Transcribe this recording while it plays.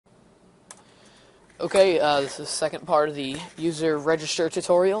Okay, this is the second part of the user register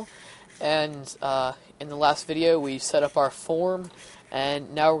tutorial, and in the last video we set up our form,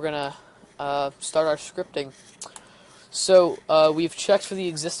 and now we're gonna start our scripting. So we've checked for the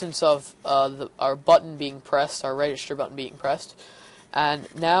existence of our button being pressed, our register button being pressed, and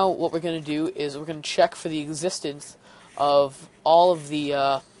now what we're gonna do is we're gonna check for the existence of all of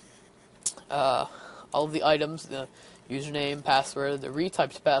the items, the username, password, the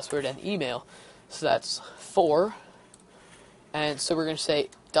retyped password, and email. So that's 4, and so we're going to say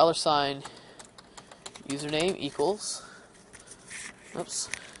 $username equals, oops,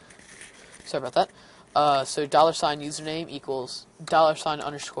 sorry about that, so $username equals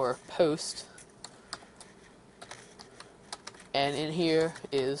 $_post, and in here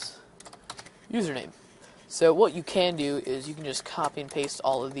is username. So what you can do is you can just copy and paste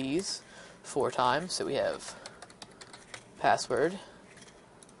all of these 4 times, so we have password,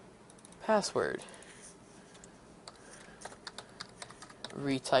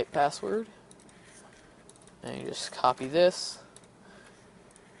 retype password, and you just copy this,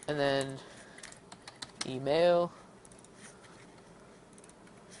 and then email,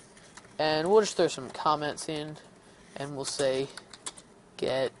 and we'll just throw some comments in, and we'll say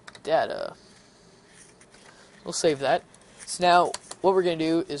get data. We'll save that. So now what we're going to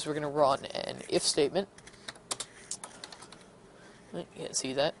do is we're going to run an if statement. You can't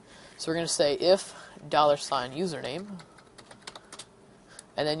see that. So we're going to say if $username,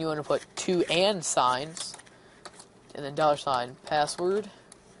 and then you want to put 2 and signs, and then $password,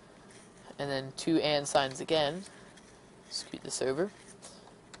 and then 2 and signs again. Scoot this over.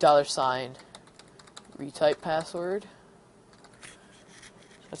 $retype password.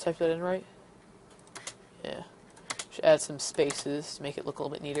 Did I type that in right? Yeah. Should add some spaces to make it look a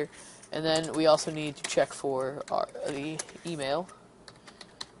little bit neater. And then we also need to check for the email.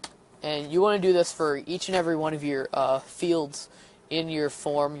 And you want to do this for each and every one of your fields in your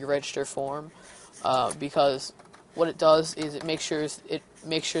form, your register form, because what it does is it makes sure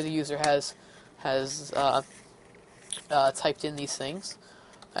the user has typed in these things.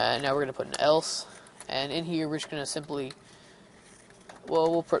 And now we're going to put an else, and in here we're just going to simply,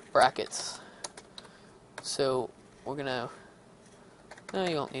 we'll put brackets. So we're going to, no,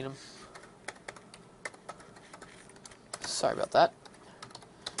 you don't need them. Sorry about that.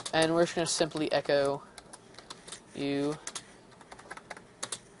 And we're just going to simply echo you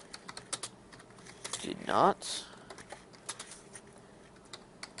did not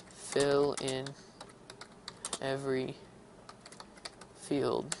fill in every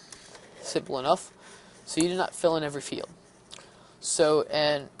field. Simple enough. So you did not fill in every field. So,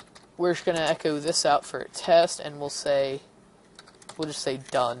 and we're just going to echo this out for a test, and we'll just say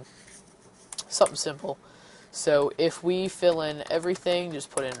done. Something simple. So if we fill in everything,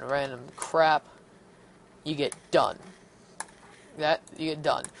 just put in random crap, you get done. You get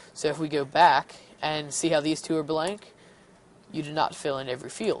done. So if we go back and see how these two are blank, you do not fill in every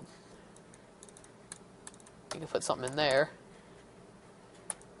field. You can put something in there.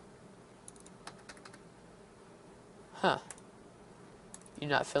 Huh. You're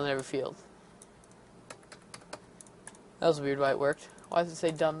not filling every field. That was weird why it worked. Why does it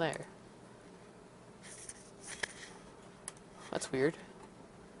say done there? That's weird.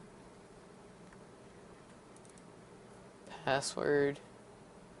 Password.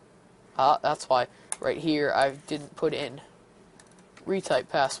 Ah, that's why. Right here, I didn't put in retype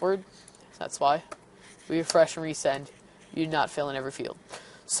password. That's why. We refresh and resend. You do not fill in every field.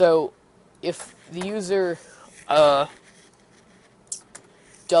 So, if the user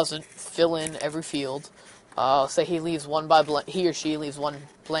doesn't fill in every field, say he leaves one by blank, he or she leaves one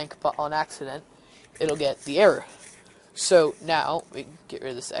blank on accident, it'll get the error. So now we can get rid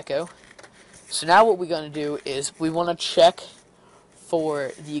of this echo. So now what we're going to do is we want to check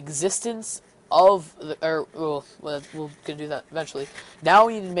for the existence of the, we're going to do that eventually. Now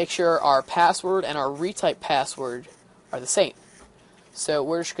we need to make sure our password and our retype password are the same. So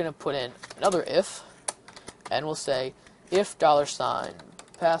we're just going to put in another if, and we'll say if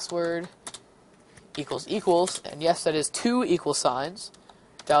 $password equals, and yes, that is 2 equal signs,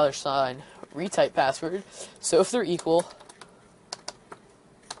 $retype password. So if they're equal,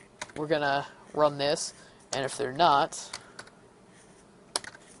 we're gonna run this, and if they're not,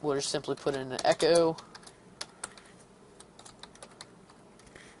 we'll just simply put in an echo.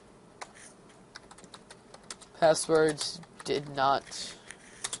 Passwords did not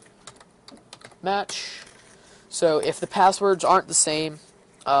match. So if the passwords aren't the same,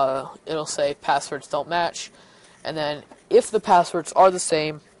 it'll say passwords don't match, and then if the passwords are the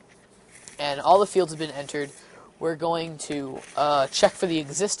same and all the fields have been entered, we're going to check for the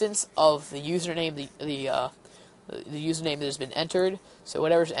existence of the username, the username that has been entered. So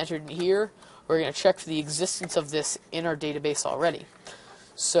whatever's entered in here, we're going to check for the existence of this in our database already.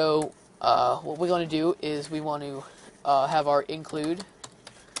 So what we're going to do is we want to have our include,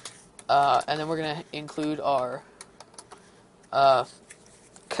 and then we're going to include our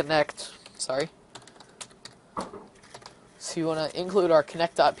connect. Sorry. So you want to include our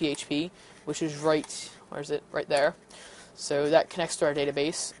connect.php, which is right, where is it? Right there. So that connects to our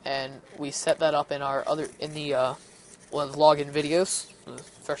database, and we set that up in our other, in the one of the login videos, the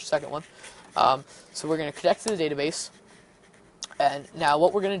first, second one. So we're going to connect to the database, and now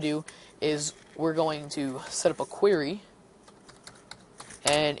what we're going to do is we're going to set up a query,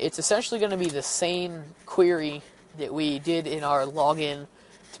 and it's essentially going to be the same query that we did in our login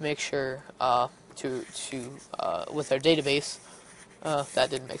to make sure with our database. That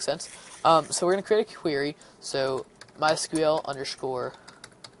didn't make sense. So we're going to create a query. So mysql underscore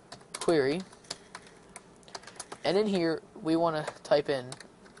query, and in here we want to type in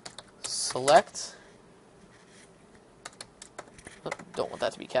select. Don't want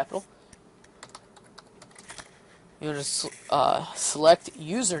that to be capital. You want to select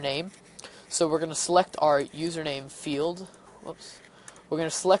username. So we're going to select our username field. Whoops. We're going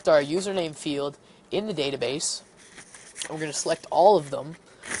to select our username field in the database. We're going to select all of them,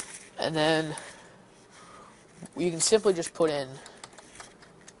 and then you can simply just put in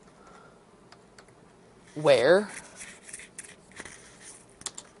where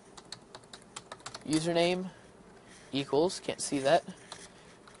username equals, can't see that,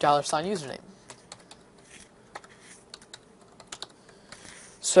 $username.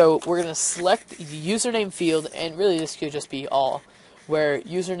 So we're going to select the username field, and really this could just be all, where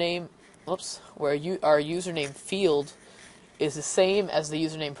username, our username field is the same as the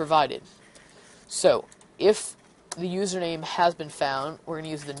username provided. So if the username has been found, we're going to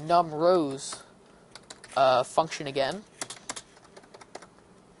use the numRows function again.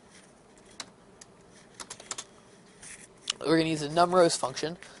 We're going to use the numRows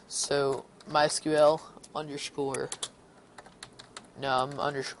function. So mysql underscore num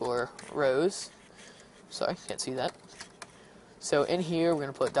underscore rows. Sorry, can't see that. So in here, we're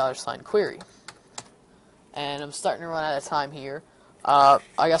going to put $query. And I'm starting to run out of time here. I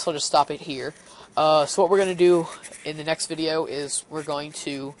guess I'll just stop it here. So what we're going to do in the next video is we're going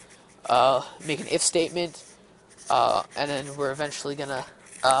to make an if statement, and then we're eventually going to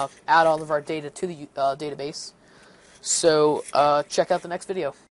add all of our data to the database. So check out the next video.